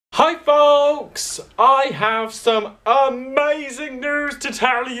Hi folks! I have some amazing news to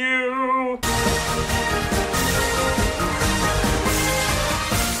tell you!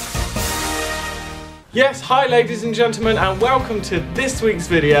 Yes, hi ladies and gentlemen, and welcome to this week's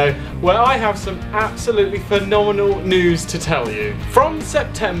video where I have some absolutely phenomenal news to tell you. From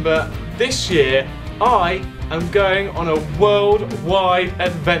September this year, I am going on a worldwide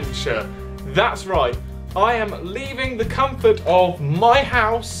adventure. That's right, I am leaving the comfort of my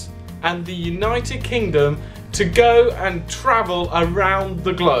house and the United Kingdom to go and travel around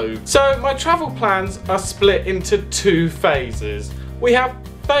the globe. So my travel plans are split into two phases. We have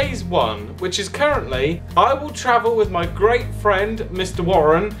phase one, which is currently, I will travel with my great friend Mr.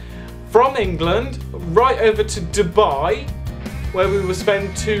 Warren from England right over to Dubai, where we will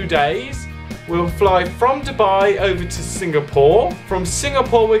spend 2 days. We'll fly from Dubai over to Singapore. From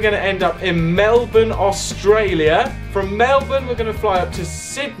Singapore, we're going to end up in Melbourne, Australia. From Melbourne, we're going to fly up to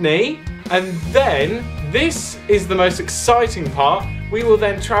Sydney. And then, this is the most exciting part, we will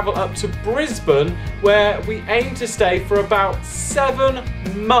then travel up to Brisbane, where we aim to stay for about 7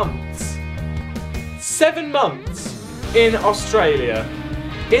 months. 7 months in Australia,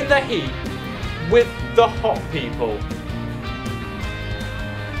 in the heat, with the hot people.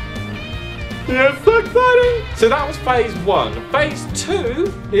 Yeah, so exciting! So that was phase one. Phase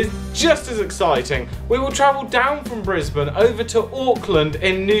two is just as exciting. We will travel down from Brisbane over to Auckland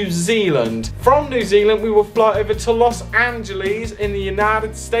in New Zealand. From New Zealand, we will fly over to Los Angeles in the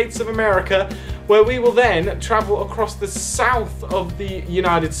United States of America, where we will then travel across the south of the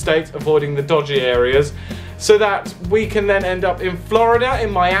United States, avoiding the dodgy areas, so that we can then end up in Florida,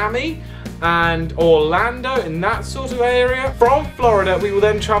 in Miami, and Orlando, in that sort of area. From Florida, we will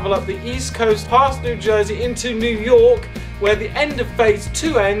then travel up the East Coast past New Jersey into New York, where the end of phase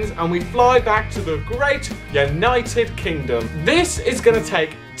two ends, and we fly back to the great United Kingdom. This is going to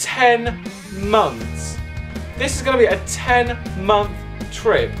take 10 months. This is going to be a 10-month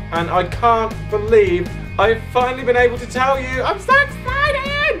trip, and I can't believe I've finally been able to tell you. I'm so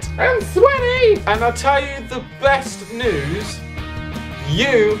excited! I'm sweaty! And I'll tell you the best news.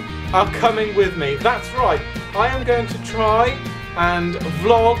 You are coming with me. That's right, I am going to try and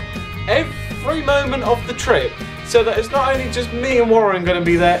vlog every moment of the trip, so that it's not only just me and Warren going to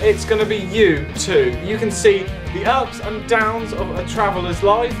be there, it's going to be you too. You can see the ups and downs of a traveller's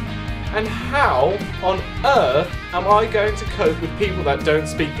life, and how on earth am I going to cope with people that don't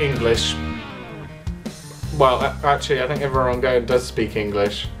speak English. Well, actually I think everyone going does speak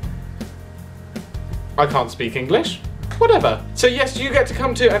English. I can't speak English. Whatever. So yes, you get to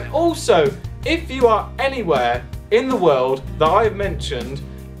come to, and also, if you are anywhere in the world that I've mentioned,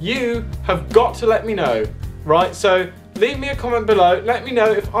 you have got to let me know, right? So leave me a comment below, let me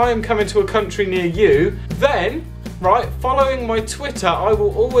know if I am coming to a country near you. Then, right, following my Twitter, I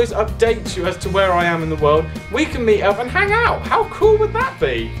will always update you as to where I am in the world. We can meet up and hang out. How cool would that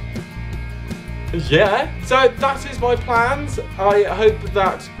be? Yeah, so that is my plans. I hope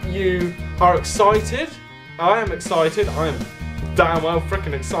that you are excited. I am excited. I am damn well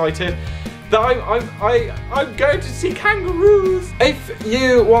freaking excited that I'm going to see kangaroos. If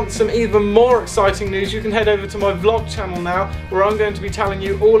you want some even more exciting news, you can head over to my vlog channel now, where I'm going to be telling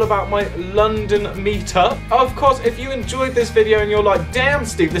you all about my London meetup. Of course, if you enjoyed this video and you're like, damn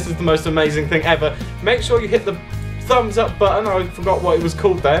Steve, this is the most amazing thing ever, make sure you hit the thumbs up button. I forgot what it was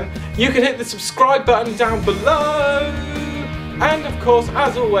called then. You can hit the subscribe button down below. And of course,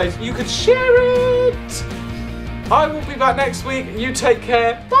 as always, you could share it. I will be back next week. You take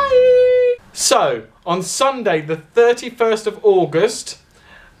care. Bye! So, on Sunday, the 31st of August,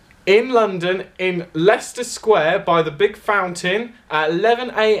 in London, in Leicester Square, by the big fountain, at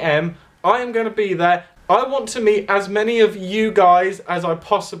 11 AM, I am going to be there. I want to meet as many of you guys as I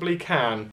possibly can.